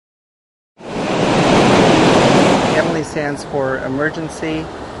stands for Emergency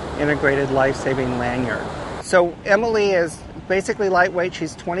Integrated Lifesaving Lanyard. So Emily is basically lightweight.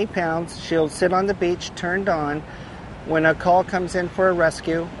 She's 20 pounds. She'll sit on the beach turned on. When a call comes in for a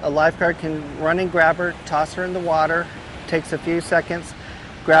rescue, a lifeguard can run and grab her, toss her in the water, takes a few seconds,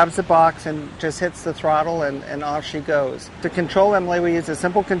 grabs the box and just hits the throttle and off she goes. To control Emily, we use a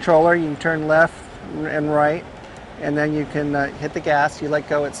simple controller. You can turn left and right, and then you can hit the gas. You let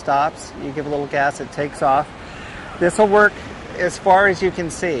go, it stops. You give a little gas, it takes off. This will work as far as you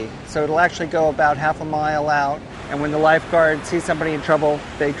can see. So it'll actually go about half a mile out. And when the lifeguard sees somebody in trouble,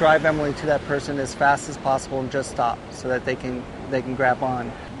 they drive Emily to that person as fast as possible and just stop so that they can grab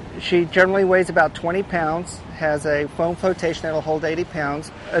on. She generally weighs about 20 pounds, has a foam flotation that'll hold 80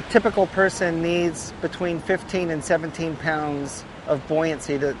 pounds. A typical person needs between 15 and 17 pounds of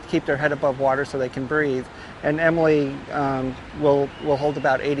buoyancy to keep their head above water so they can breathe. And Emily will hold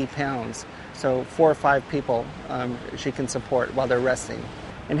about 80 pounds. So 4 or 5 people she can support while they're resting.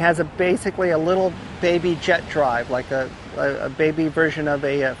 And has basically a little baby jet drive, like a baby version of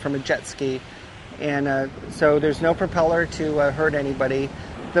from a jet ski. And so there's no propeller to hurt anybody.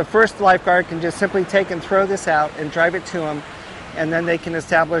 The first lifeguard can just simply take and throw this out and drive it to them, and then they can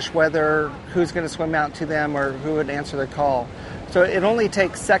establish who's going to swim out to them or who would answer the call. So it only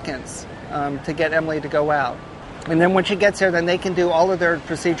takes seconds to get Emily to go out. And then when she gets there, then they can do all of their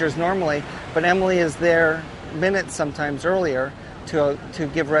procedures normally, but Emily is there minutes sometimes earlier to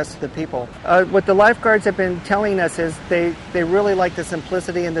give rest to the people. What the lifeguards have been telling us is they really like the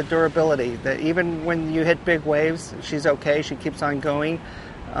simplicity and the durability, that even when you hit big waves, she's okay, she keeps on going.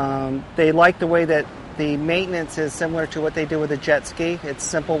 They like the way that the maintenance is similar to what they do with a jet ski. It's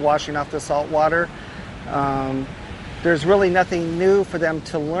simple, washing off the salt water. There's really nothing new for them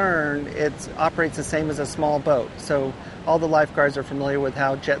to learn. It operates the same as a small boat. So all the lifeguards are familiar with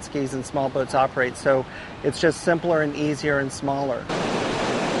how jet skis and small boats operate. So it's just simpler and easier and smaller.